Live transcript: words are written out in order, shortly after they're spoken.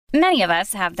Many of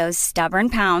us have those stubborn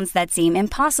pounds that seem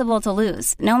impossible to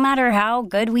lose, no matter how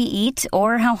good we eat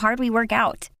or how hard we work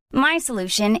out. My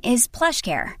solution is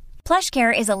PlushCare.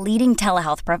 PlushCare is a leading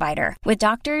telehealth provider with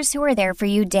doctors who are there for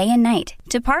you day and night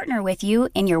to partner with you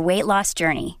in your weight loss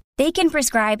journey. They can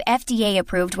prescribe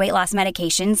FDA-approved weight loss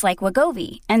medications like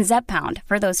Wegovy and Zepbound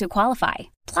for those who qualify.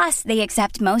 Plus, they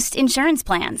accept most insurance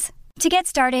plans. To get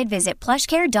started, visit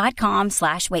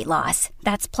plushcare.com/weightloss.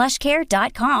 That's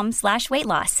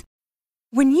plushcare.com/weightloss.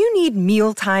 When you need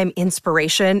mealtime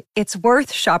inspiration, it's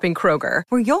worth shopping Kroger,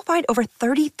 where you'll find over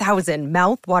 30,000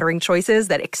 mouth-watering choices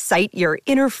that excite your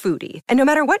inner foodie. And no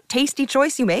matter what tasty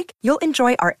choice you make, you'll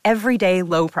enjoy our everyday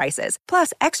low prices,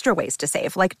 plus extra ways to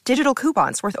save, like digital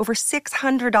coupons worth over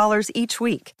 $600 each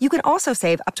week. You can also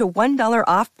save up to $1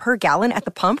 off per gallon at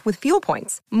the pump with fuel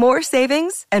points. More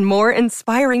savings and more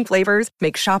inspiring flavors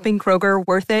make shopping Kroger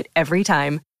worth it every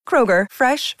time. Kroger,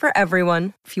 fresh for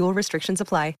everyone. Fuel restrictions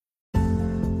apply.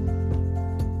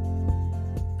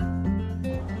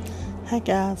 Hey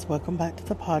guys, welcome back to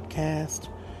the podcast.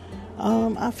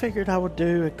 I figured I would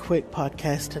do a quick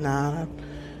podcast tonight.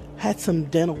 I had some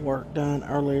dental work done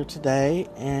earlier today,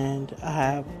 and I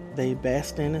have the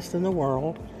best dentist in the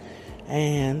world,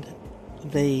 and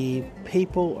the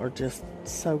people are just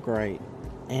so great.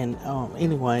 And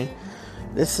anyway,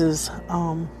 this is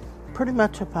pretty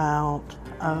much about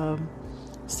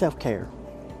self-care.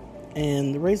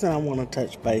 And the reason I want to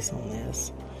touch base on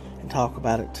this and talk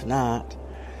about it tonight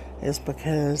is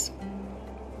because,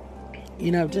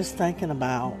 just thinking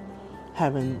about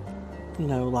having,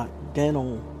 like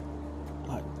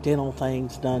dental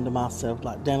things done to myself,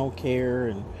 like dental care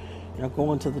and,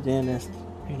 going to the dentist,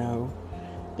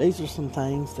 these are some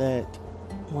things that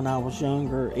when I was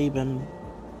younger, even,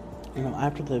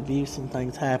 after the abuse and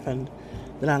things happened,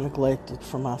 that I neglected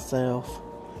for myself.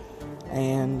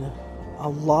 And a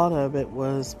lot of it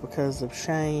was because of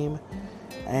shame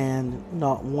and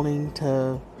not wanting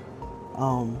to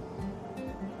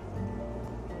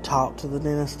talk to the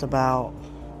dentist about,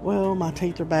 well, my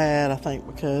teeth are bad, I think,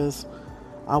 because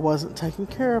I wasn't taking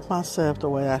care of myself the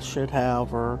way I should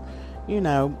have, or,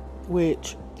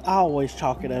 which I always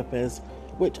chalk it up as,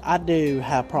 which I do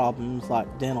have problems,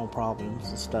 like dental problems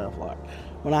and stuff. Like,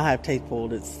 when I have teeth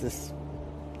pulled, it's this,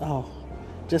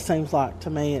 just seems like, to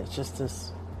me, it's just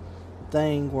this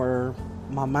thing where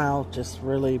my mouth just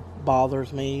really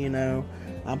bothers me,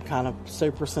 I'm kind of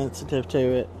super sensitive to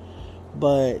it,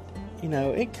 but,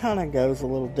 it kind of goes a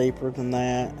little deeper than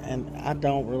that, and I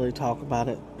don't really talk about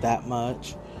it that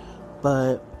much,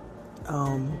 but,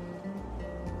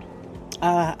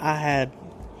 I had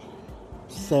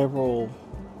several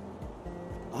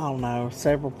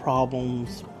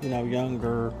problems,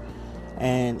 younger,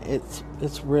 and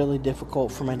it's really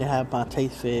difficult for me to have my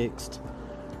teeth fixed,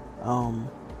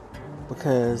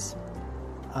 because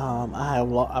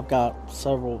I've got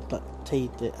several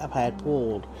teeth that I've had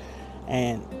pulled,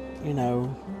 and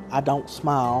I don't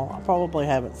smile. I probably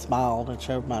haven't smiled and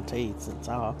showed my teeth since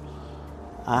I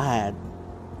had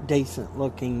decent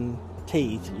looking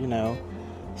teeth,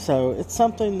 so it's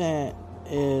something that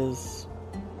is,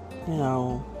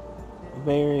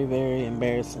 very, very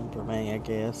embarrassing for me, I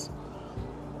guess,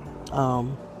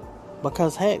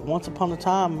 because heck, once upon a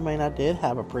time, I did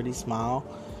have a pretty smile.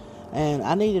 And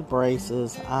I needed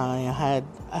braces. I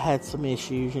had some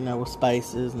issues, with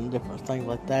spaces and different things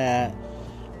like that.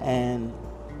 And,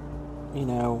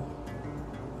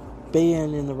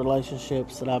 being in the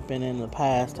relationships that I've been in the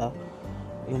past, I,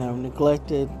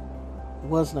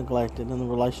 was neglected in the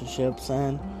relationships.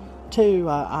 And two,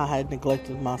 I had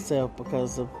neglected myself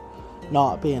because of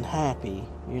not being happy,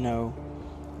 and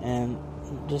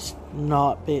just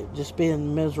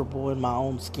being miserable in my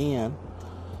own skin.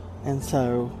 And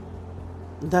so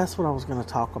that's what I was going to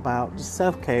talk about, just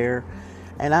self-care.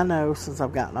 And I know since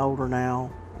I've gotten older now,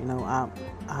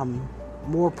 I'm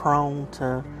more prone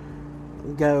to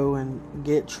go and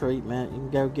get treatment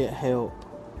and go get help,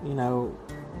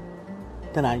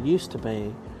 than I used to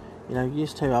be.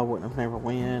 Used to, I wouldn't have never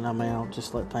went. I'll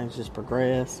just let things just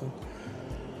progress. And,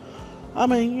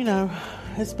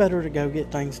 it's better to go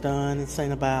get things done and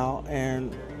seen about.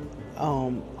 And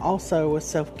also with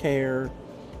self-care,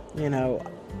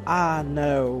 I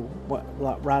know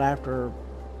right after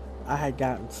I had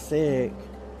gotten sick,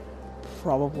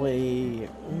 probably,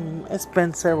 it's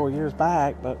been several years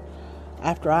back, but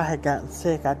after I had gotten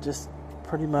sick, I just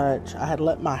I had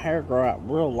let my hair grow out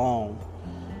real long,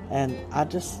 and I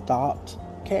just stopped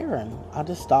caring. I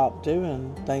just stopped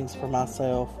doing things for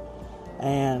myself,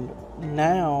 and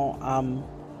now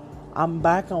I'm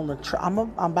back on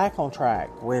I'm back on track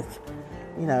with,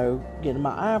 getting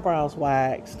my eyebrows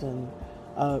waxed and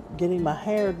getting my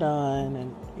hair done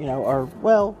and, or,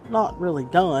 well, not really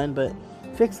done, but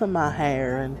fixing my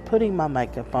hair and putting my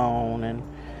makeup on and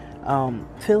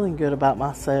feeling good about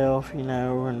myself,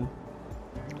 and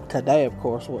today, of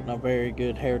course, wasn't a very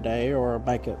good hair day or a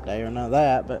makeup day or none of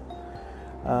that, but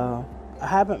I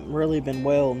haven't really been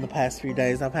well in the past few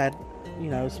days. I've had,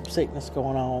 some sickness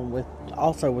going on with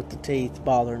the teeth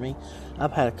bothering me.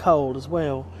 I've had a cold as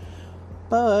well,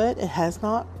 but it has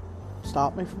not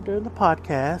stopped me from doing the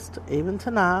podcast. Even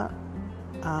tonight,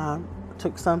 I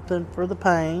took something for the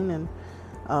pain and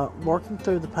working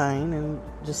through the pain, and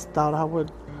just thought I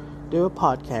would do a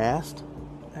podcast.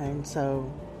 And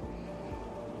so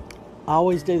I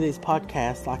always do these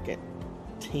podcasts like at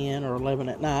 10 or 11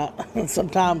 at night.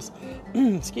 Sometimes,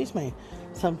 excuse me,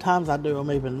 sometimes I do them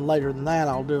even later than that.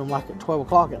 I'll do them like at 12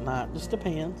 o'clock at night. Just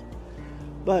depends.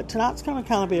 But tonight's going to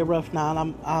kind of be a rough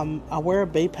night. I wear a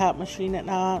BPAP machine at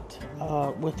night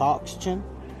with oxygen,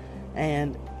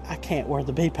 and I can't wear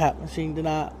the BPAP machine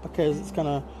tonight because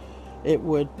it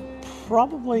would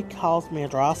probably cause me a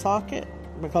dry socket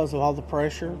because of all the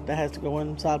pressure that has to go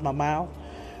inside my mouth.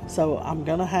 So I'm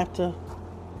going to have to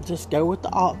just go with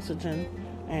the oxygen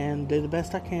and do the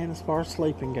best I can as far as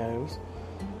sleeping goes,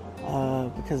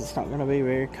 because it's not going to be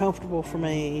very comfortable for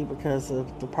me because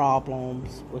of the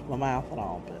problems with my mouth and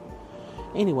all. But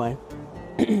anyway,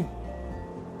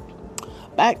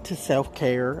 back to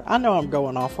self-care. I know I'm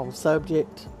going off on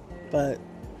subject, but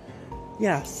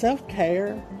yeah,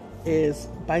 self-care is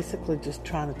basically just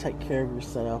trying to take care of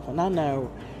yourself. And I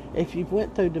know if you've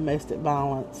went through domestic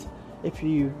violence, if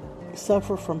you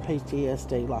suffer from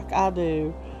PTSD like I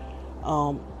do,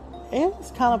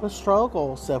 it's kind of a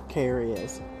struggle, self-care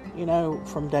is,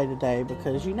 from day to day,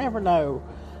 because you never know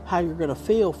how you're going to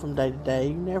feel from day to day.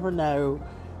 You never know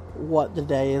what the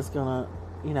day is going to,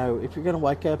 if you're going to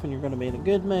wake up and you're going to be in a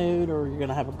good mood or you're going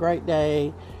to have a great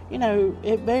day.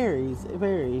 It varies.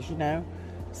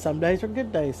 Some days are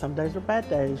good days, some days are bad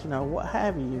days, what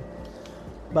have you.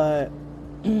 But,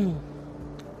 you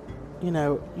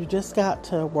just got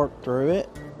to work through it.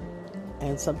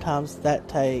 And sometimes that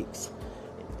takes,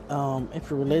 if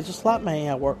you're religious like me,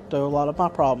 I work through a lot of my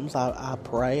problems. I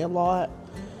pray a lot,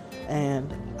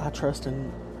 and I trust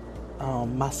in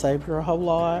my Savior a whole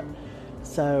lot.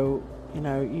 So,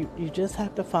 you just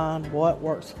have to find what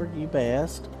works for you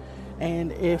best.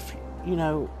 And if,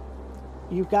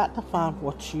 you've got to find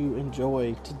what you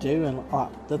enjoy to do and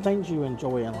the things you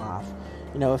enjoy in life.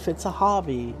 If it's a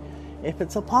hobby, if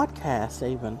it's a podcast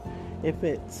even, if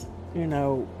it's,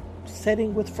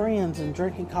 sitting with friends and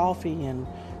drinking coffee and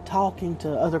talking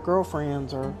to other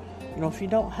girlfriends, or, if you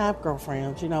don't have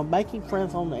girlfriends, making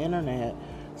friends on the internet,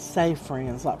 safe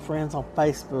friends, like friends on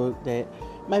Facebook that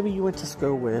maybe you went to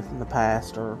school with in the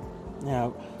past, or,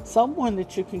 someone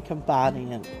that you can confide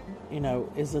in,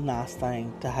 is a nice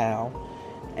thing to have.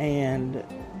 And,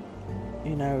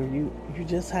 you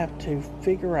just have to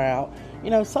figure out,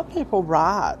 some people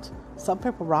write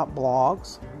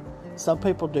blogs, some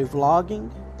people do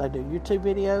vlogging, they do YouTube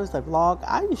videos, they vlog.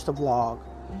 I used to vlog,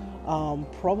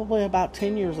 probably about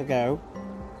 10 years ago.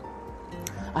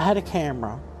 I had a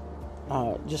camera,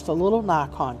 just a little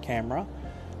Nikon camera,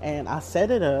 and I set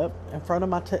it up in front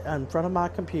of my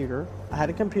computer. I had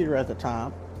a computer at the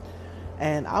time.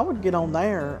 And I would get on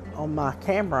there on my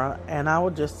camera and I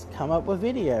would just come up with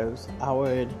videos. I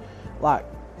would,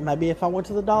 maybe if I went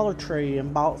to the Dollar Tree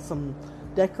and bought some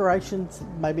decorations,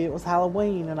 maybe it was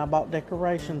Halloween and I bought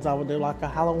decorations, I would do like a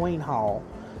Halloween haul,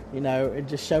 and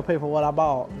just show people what I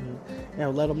bought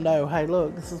and, let them know, hey,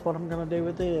 look, this is what I'm going to do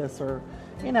with this, or,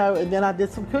 and then I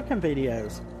did some cooking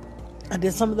videos. I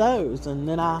did some of those, and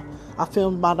then I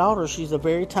filmed my daughter. She's a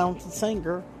very talented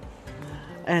singer,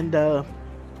 and,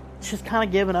 she's kind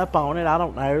of given up on it. I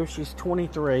don't know. She's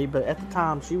 23, but at the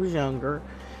time she was younger,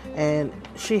 and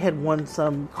she had won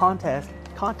some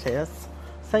contests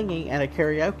singing at a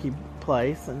karaoke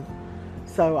place, and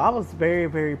so I was very,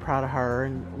 very proud of her.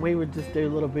 And we would just do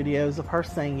little videos of her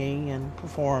singing and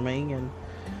performing. And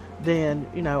then,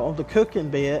 on the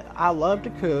cooking bit, I love to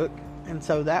cook, and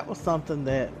so that was something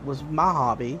that was my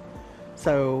hobby.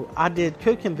 So I did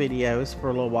cooking videos for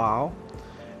a little while.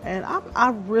 And I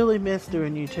really miss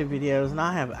doing YouTube videos, and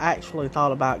I have actually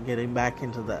thought about getting back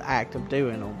into the act of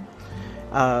doing them.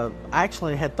 I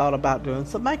actually had thought about doing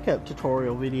some makeup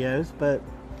tutorial videos, but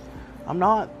I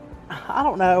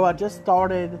don't know, I just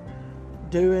started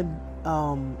doing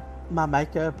my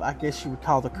makeup, I guess you would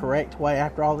call the correct way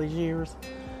after all these years.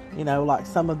 Like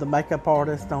some of the makeup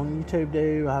artists on YouTube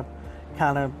do. I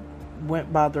kind of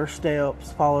went by their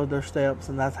steps, followed their steps,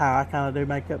 and that's how I kind of do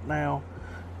makeup now.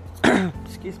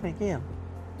 Excuse me again.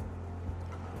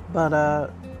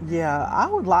 But, yeah, I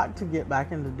would like to get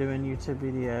back into doing YouTube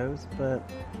videos, but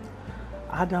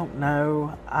I don't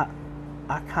know. I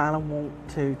kind of want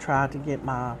to try to get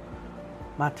my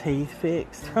teeth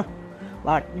fixed.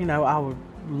 Like, I would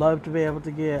love to be able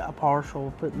to get a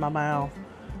partial put in my mouth,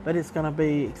 but it's going to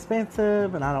be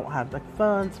expensive, and I don't have the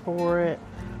funds for it.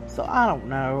 So I don't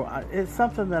know. It's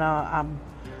something that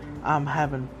I'm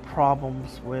having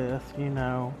problems with,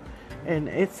 and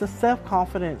it's a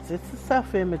self-confidence, it's a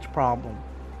self-image problem.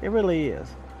 It really is.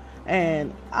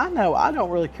 And I know I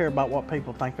don't really care about what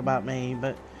people think about me,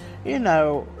 but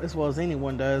as well as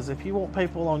anyone does, if you want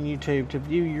people on YouTube to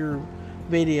view your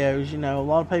videos, a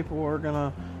lot of people are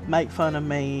gonna make fun of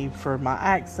me for my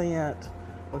accent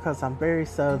because I'm very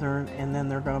Southern, and then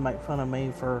they're gonna make fun of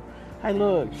me for, hey,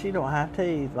 look, she don't have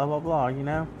teeth, blah blah blah,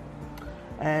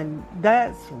 and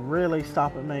that's really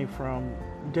stopping me from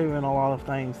doing a lot of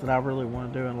things that I really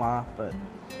want to do in life. But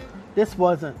this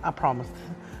wasn't, I promise,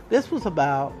 this was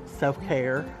about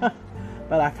self-care.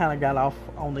 But I kind of got off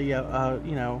on the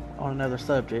on another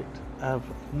subject of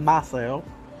myself.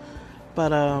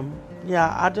 But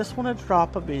yeah, I just wanted to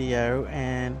drop a video,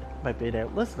 and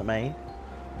listen to me,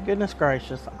 goodness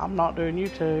gracious, I'm not doing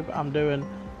YouTube, I'm doing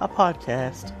a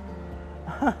podcast.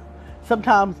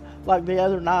 Sometimes, like the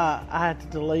other night, I had to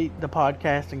delete the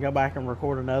podcast and go back and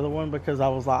record another one because I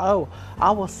was like, oh,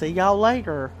 I will see y'all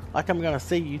later. Like I'm going to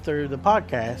see you through the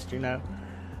podcast,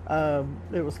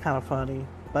 It was kind of funny.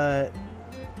 But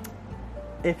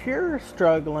if you're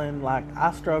struggling, like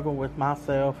I struggle with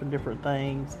myself and different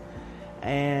things,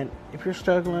 and if you're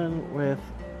struggling with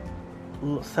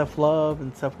self-love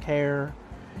and self-care,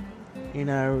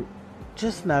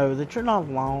 just know that you're not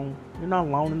alone. You're not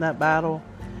alone in that battle.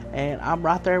 And I'm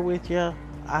right there with you.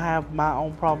 I have my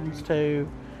own problems too,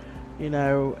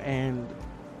 and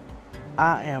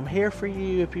I am here for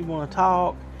you if you want to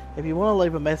talk. If you want to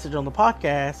leave a message on the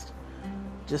podcast,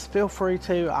 just feel free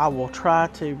to. I will try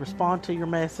to respond to your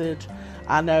message.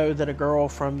 I know that a girl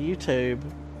from YouTube,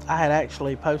 I had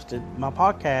actually posted my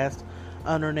podcast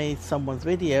underneath someone's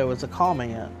video as a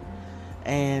comment,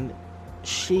 and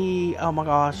she, oh my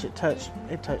gosh, it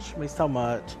touched me so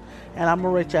much. And I'm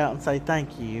going to reach out and say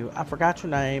thank you. I forgot your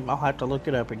name. I'll have to look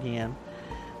it up again.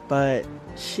 But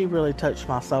she really touched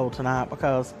my soul tonight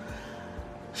because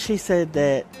she said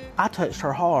that I touched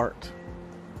her heart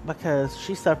because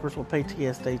she suffers with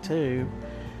PTSD too.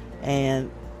 And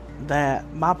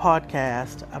that my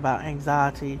podcast about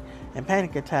anxiety and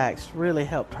panic attacks really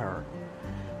helped her.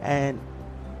 And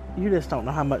you just don't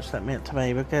know how much that meant to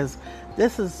me, because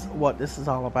this is what this is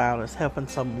all about, is helping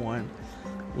someone,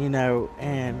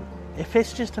 and if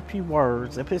it's just a few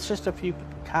words, if it's just a few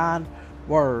kind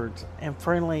words and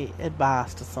friendly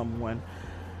advice to someone,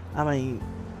 I mean,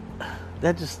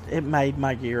 it made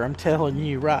my year. I'm telling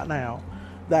you right now,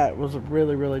 that was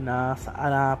really, really nice,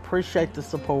 and I appreciate the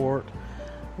support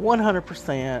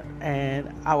 100%,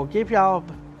 and I will give y'all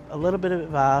a little bit of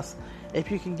advice. If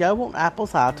you can go on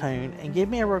Apple's iTunes and give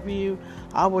me a review,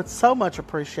 I would so much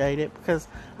appreciate it, because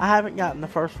I haven't gotten the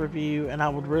first review and I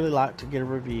would really like to get a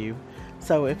review.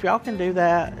 So if y'all can do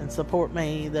that and support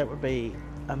me, that would be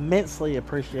immensely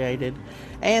appreciated.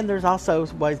 And there's also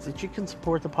ways that you can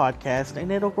support the podcast,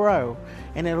 and it'll grow,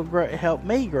 and help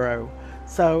me grow.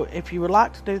 So if you would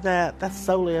like to do that, that's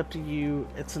solely up to you.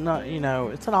 It's not,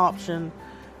 it's an option.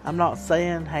 I'm not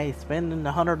saying, hey, spending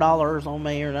 $100 on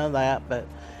me or none of that, but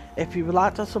if you would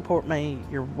like to support me,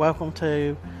 you're welcome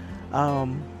to.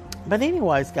 But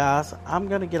anyways, guys, I'm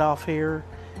going to get off here.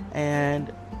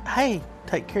 And, hey,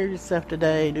 take care of yourself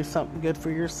today. Do something good for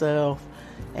yourself.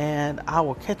 And I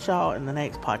will catch y'all in the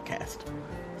next podcast.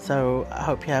 So I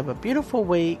hope you have a beautiful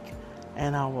week.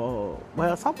 And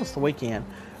it's almost the weekend.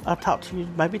 I'll talk to you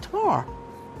maybe tomorrow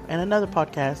in another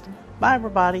podcast. Bye,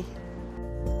 everybody.